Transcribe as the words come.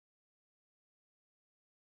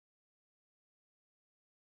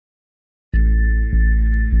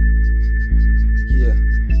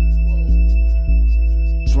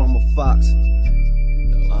Foxxx.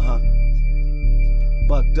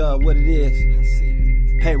 Bucked up, what it is.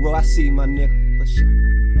 Hey, Ro, I see my nigga.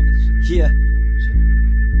 Yeah.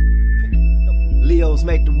 Leos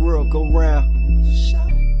make the world go round.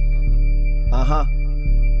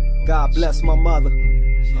 God bless my mother.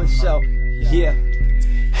 For sure. Yeah.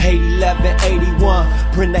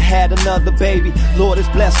 8/11/81, Brenda had another baby. Lord has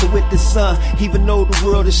blessed her with this son, even though the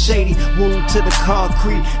world is shady. Wound to the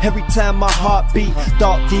concrete, every time my heart beat.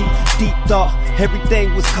 Thought deep, deep thought,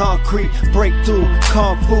 everything was concrete. Breakthrough,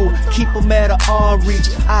 kung fu, keep them at an arm reach.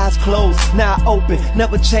 Eyes closed, now open,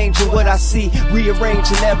 never changing what I see.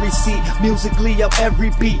 Rearranging every seat, musically up every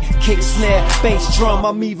beat. Kick, snare, bass, drum,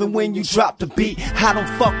 I'm even when you drop the beat. I don't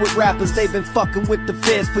fuck with rappers, they've been fucking with the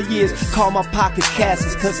feds for years. Call my pocket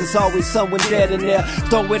Cassis, cause there's always someone dead in there.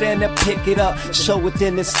 Throw it in there, pick it up, show it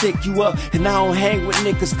then and stick you up. And I don't hang with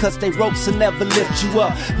niggas cause they ropes will never lift you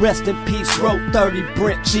up. Rest in peace, Road 30,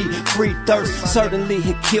 Brent G, free thirst. Certainly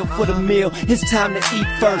he killed for the meal, it's time to eat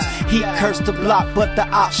first. He cursed the block but the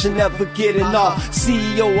option never getting off.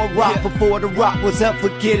 CEO of rock before the rock was ever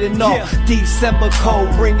getting off. December cold,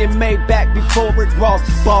 bringing May back before Rick Ross.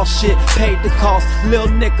 Ball shit, paid the cost, lil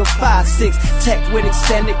nigga 5'6", tech with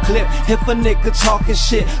extended clip. If a nigga talking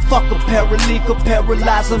shit, fuck a paralegal,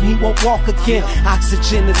 paralyze him, he won't walk again.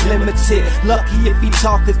 Oxygen is limited, lucky if he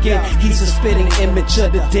talk again. He's a spitting image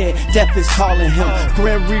of the dead, death is calling him.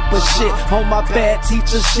 Grim Reaper shit, on my bad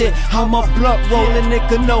teacher shit. I'm a blunt rolling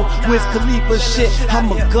nigga, no Wiz Khalifa shit.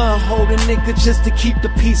 I'm a gun holding nigga just to keep the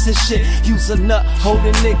peace of shit. Use a nut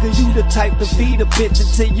holding nigga, you the type to feed a bitch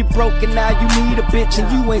until you broken. Now you need a bitch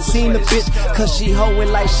and you ain't seen a bitch, cause she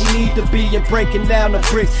hoeing like she need to be and breaking down the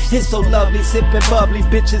bricks. It's so lovely, sipping bubbly,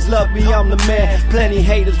 bitches love me, I'm the man. Plenty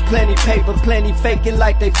haters, plenty paper, plenty faking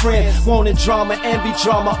like they friend. Wanting drama, envy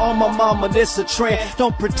drama on my mama, this a trend.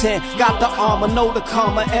 Don't pretend, got the armor, know the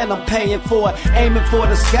karma, and I'm paying for it. Aiming for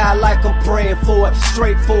the sky like I'm praying for it.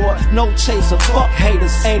 Straightforward, no chaser, fuck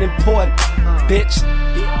haters, ain't important, bitch.